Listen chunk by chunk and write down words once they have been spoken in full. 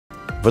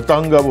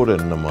վտանգավոր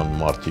են նման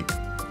մարդիկ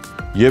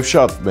եւ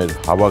շատ մեր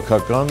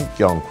հավաքական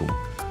կյանքում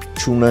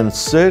չունեն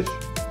սեր,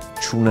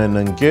 չունեն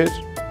ընկեր,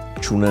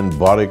 չունեն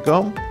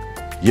բարեկամ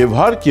եւ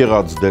հարկ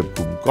եղած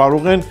դեպքում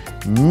կարող են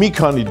մի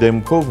քանի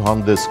դեմքով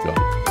հանդես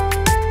գալ։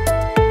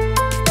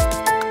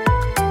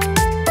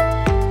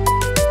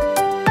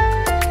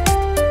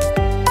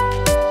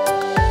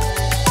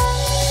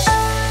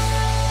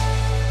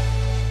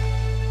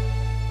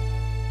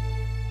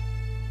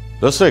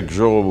 Լսեք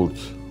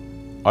ժողովուրդ,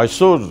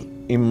 այսօր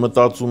իմ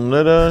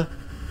մտածումները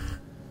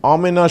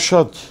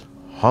ամենաշատ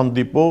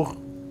հանդիպող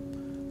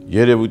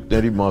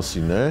երևույթների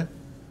մասին է,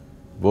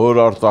 որ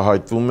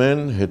արտահայտվում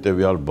են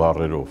հետևյալ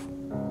բառերով.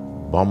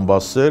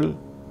 բամբասել,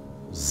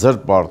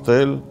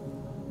 զրպարտել,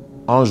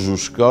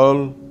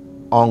 անժուշկալ,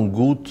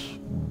 անգութ,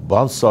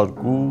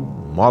 բանսարկու,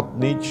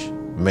 մատնիչ,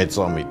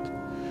 մեծամիտ։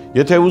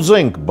 Եթե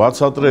ուզենք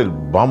բացատրել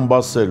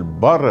բամբասել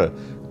բառը,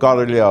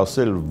 կարելի է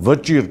ասել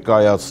վճիռ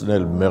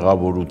կայացնել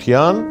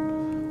մեղավորության,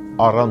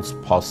 առանց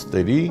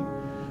փաստերի,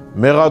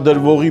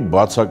 մեղադրվողի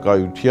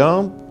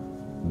բացակայությամբ,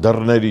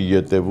 դռների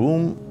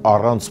ետևում,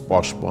 առանց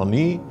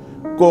պաշտպանի,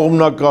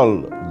 կողմնակալ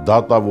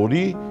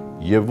դատավորի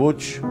եւ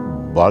ոչ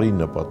բարի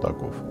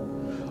նպատակով։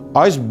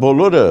 Այս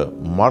բոլորը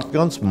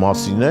մարդկանց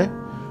մասին է,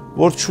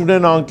 որ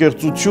չունեն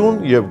անկեղծություն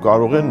եւ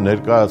կարող են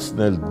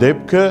ներկայացնել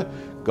դեպքը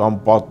կամ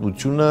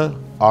պատմությունը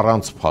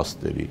առանց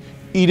փաստերի,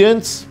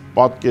 իրենց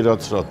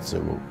պատկերացրած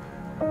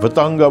ձևով։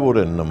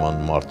 Վտանգավոր են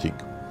նման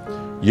մարդիկ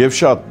եւ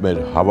շատ մեր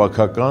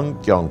հավաքական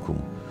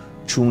կյանքում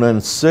չունեն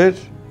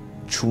սեր,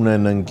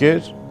 չունեն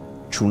ընկեր,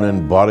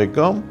 չունեն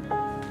բարեկամ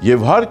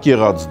եւ հարկ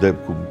եղած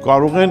դեպքում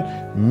կարող են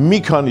մի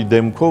քանի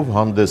դեմքով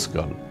հանդես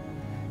գալ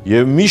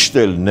եւ միշտ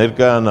էլ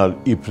ներկայանալ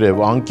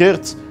իբրև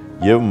անկեղծ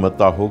եւ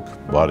մտահոգ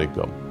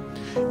բարեկամ։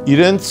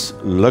 Իրենց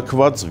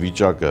լքված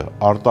վիճակը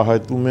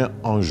արտահայտվում է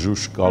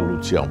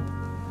անժուշկալությամբ,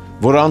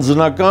 որ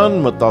անձնական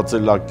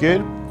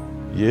մտածելակերպ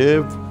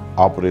եւ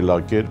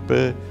ապրելակերպ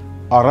է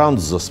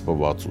առանց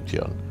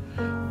զսպվածության։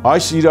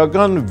 Այս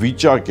իրական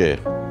վիճակ է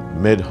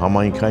մեր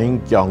համայնքային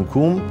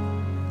կյանքում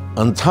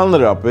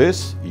ընդհանրապես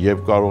եւ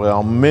կարող է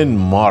ամեն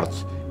մարդ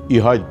ի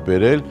հայտ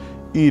բերել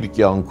իր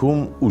կյանքում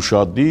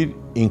ուշադիր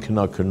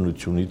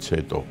ինքնակրնությունից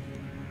հետո։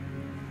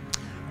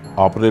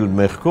 Ապրել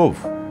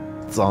մեղքով,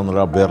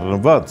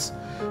 ծանրաբեռնված,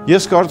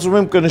 ես կարծում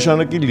եմ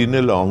կնշանակի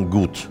լինել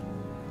անգութ։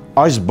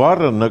 Այս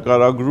բառը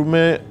նկարագրում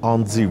է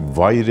անձի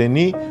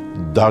վայրենի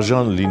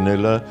դաժան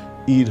լինելը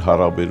իր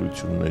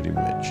հարաբերությունների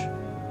մեջ։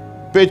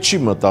 Պետք չի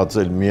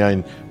մտածել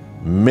միայն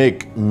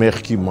մեկ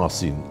մեղքի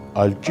մասին,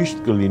 այլ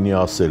ճիշտ կլինի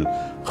ասել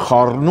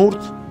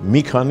խառնուրդ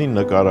մի քանի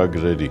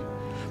նկարագրերի։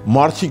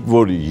 Մարդիկ,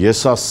 որ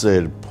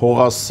եսասեր,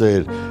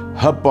 փողասեր,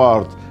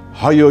 հպարտ,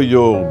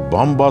 հայոյող,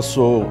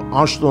 բամբասող,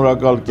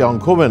 անշնորհակալ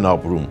կյանքով են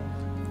ապրում,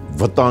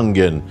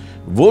 վտանգ են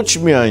ոչ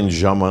միայն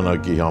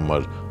ժամանակի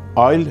համար,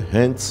 այլ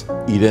հենց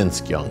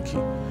իրենց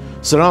կյանքի։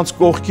 Սրանց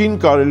կողքին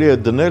կարելի է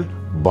դնել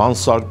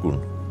բանսարկուն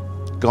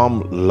կամ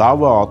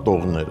լավը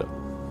ատողները։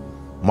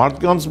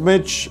 Մարդկանց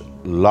մեջ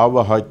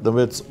լավը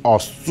հայտնվեց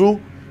Աստծու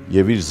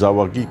եւ իր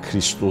զավակի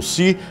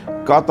Քրիստոսի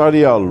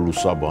կատարյալ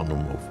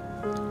լուսաբանումով։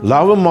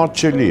 Լավը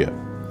մատչելի է։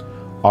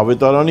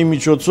 Ավետարանի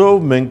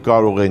միջոցով մենք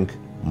կարող ենք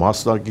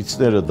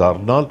մասնակիցները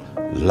դառնալ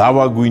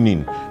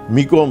լավագույնին,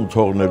 մի կողմ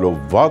թողնելով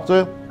վատը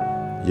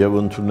եւ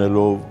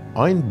ընդունելով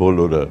այն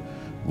բոլորը,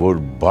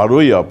 որ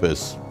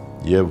բարոյապես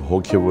եւ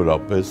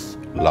հոգեվորապես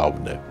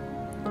լավն է։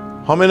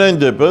 Համենայն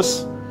դեպս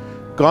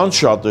կան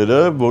շատերը,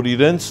 որ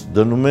իրենց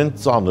դնում են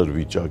ծանր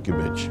վիճակի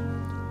մեջ,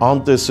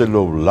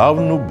 անտեսելով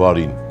լավն ու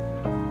բարին։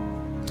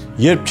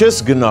 Երբ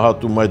չես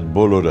գնահատում այդ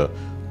բոլորը,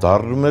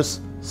 դառնում ես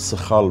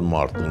սխալ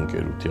մարդ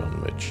ընկերության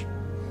մեջ։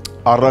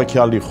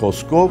 Առաքյալի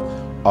խոսքով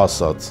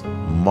ասած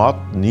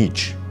մատնիչ։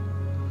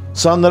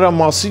 Սա նրա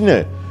մասին է,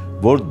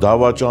 որ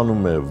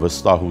դավաճանում է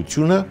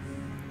վստահությունը,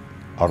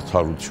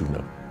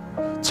 արդարությունը։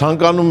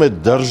 Ցանկանում է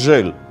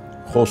դրժել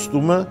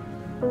խոստումը,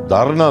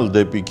 դառնալ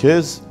դեպի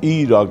քեզ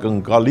իր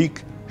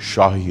ակնկալիք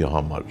շահի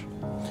համար։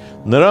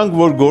 Նրանք,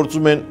 որ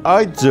գործում են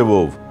այդ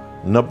ձևով,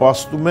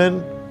 նպաստում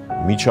են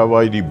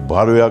միջավայրի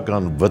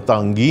բարոյական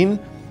վտանգին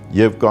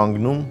եւ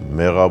կանգնում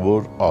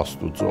մեղավոր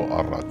Աստուծո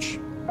առաջ։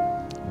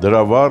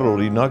 Դրա վառ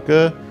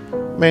օրինակը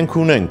մենք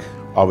ունենք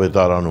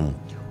ավետարանում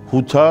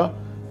Հութա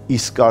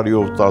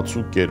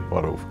Իսկարիովտացու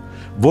կերպարով,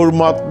 որ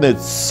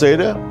մատնեց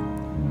սերը,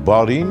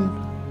 բարին,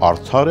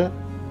 արդարը,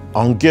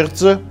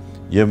 անկեղծը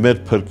եւ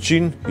մեր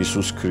փրկչին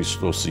Հիսուս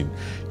Քրիստոսին։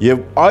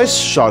 Եվ այս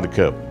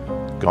շարքը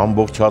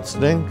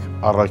կամբողջացնենք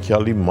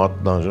առաքյալի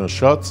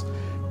մատնանշած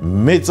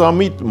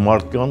մեծամիտ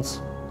մարդկանց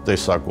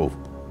տեսակով։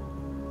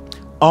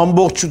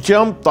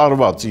 Ամբողջությամբ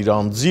տարված իր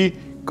անձի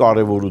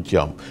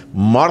կարևորությամբ։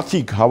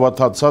 Մարդիկ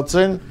հավատացած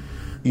են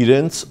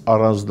իրենց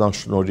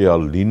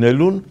առանձնաշնորհյալ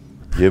լինելուն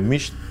եւ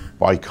միշտ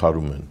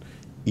պայքարում են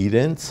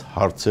իրենց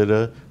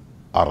հարցերը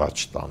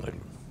առաջ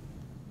տանելուն։